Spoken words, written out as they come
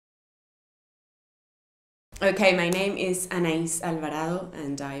Okay, my name is Anais Alvarado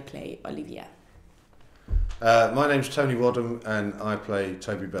and I play Olivia. My name's Tony Wadham and I play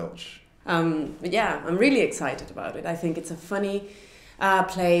Toby Belch. Yeah, I'm really excited about it. I think it's a funny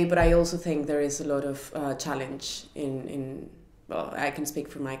play, but I also think there is a lot of challenge well, I can speak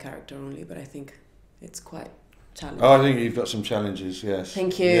for my character only, but I think it's quite challenging. Oh, I think you've got some challenges, yes.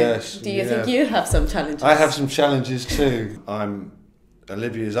 Thank you. Yes, Do you think you have some challenges? I have some challenges too. I'm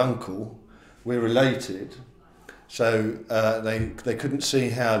Olivia's uncle. We're related. So they couldn't see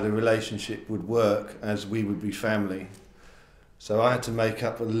how the relationship would work as we would be family. So I had to make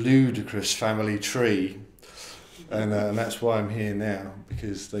up a ludicrous family tree, and that's why I'm here now,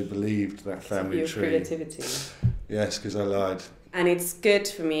 because they believed that family your tree. Creativity. Yes, because I lied. And it's good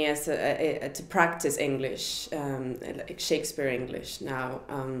for me as to practice English, like Shakespeare English now,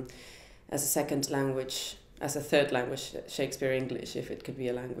 as a second language, as a third language, Shakespeare English, if it could be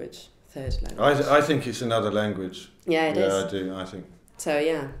a language. Third language. I think it's another language. Yeah, it is. Yeah, I do, I think. So,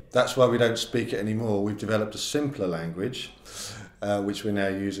 yeah. That's why we don't speak it anymore. We've developed a simpler language, which we're now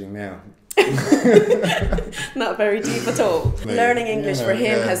using now. Not very deep at all. Learning English for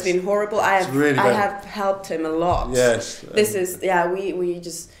him has been horrible. I have helped him a lot. Yes. This is, we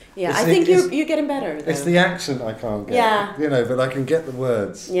just... Yeah, I think you're getting better, though. It's the accent I can't get. Yeah. You know, but I can get the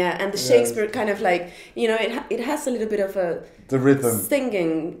words. Yeah, and the Shakespeare kind of like, you know, it has a little bit of the rhythm.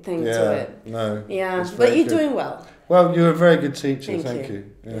 Singing thing to it. No. Yeah, but you're doing well. Well, you're a very good teacher, thank you.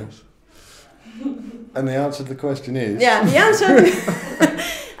 Yes. And the answer to the question is? Yeah, the answer...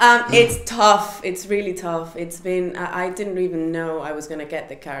 it's tough. It's really tough. It's been... I didn't even know I was going to get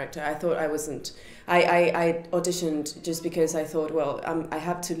the character. I thought I wasn't... I auditioned just because I thought, well, I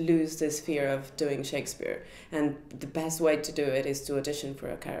have to lose this fear of doing Shakespeare. And the best way to do it is to audition for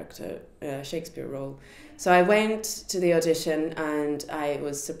a character, Shakespeare role. So I went to the audition and I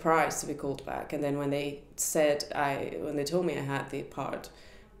was surprised to be called back. And then when they told me I had the part,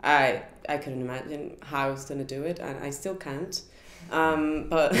 I couldn't imagine how I was going to do it, and I still can't.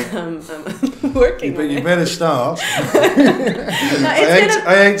 But I'm working on it. But you better start. I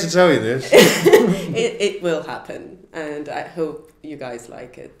hate to tell you this. It will happen, and I hope you guys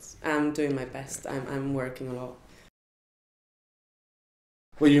like it. I'm doing my best. I'm working a lot.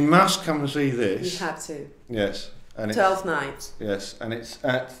 Well, you must come and see this. You have to. Yes. And 12th Night. Yes, and it's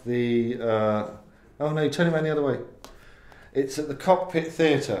at the... oh no, turn it around the other way. It's at the Cockpit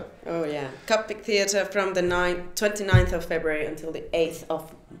Theatre. Oh yeah, Cockpit Theatre from the 29th of February until the 18th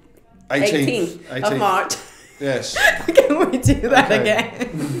of March. Yes. Can we do that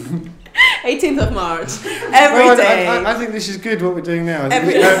again? 18th of March. Every day. I think this is good what we're doing now.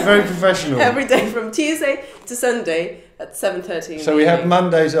 Very professional. Every day from Tuesday to Sunday at 7:30. So we have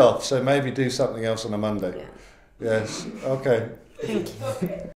Mondays off, so maybe do something else on a Monday. Yeah. Yes, okay. Thank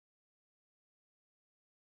you.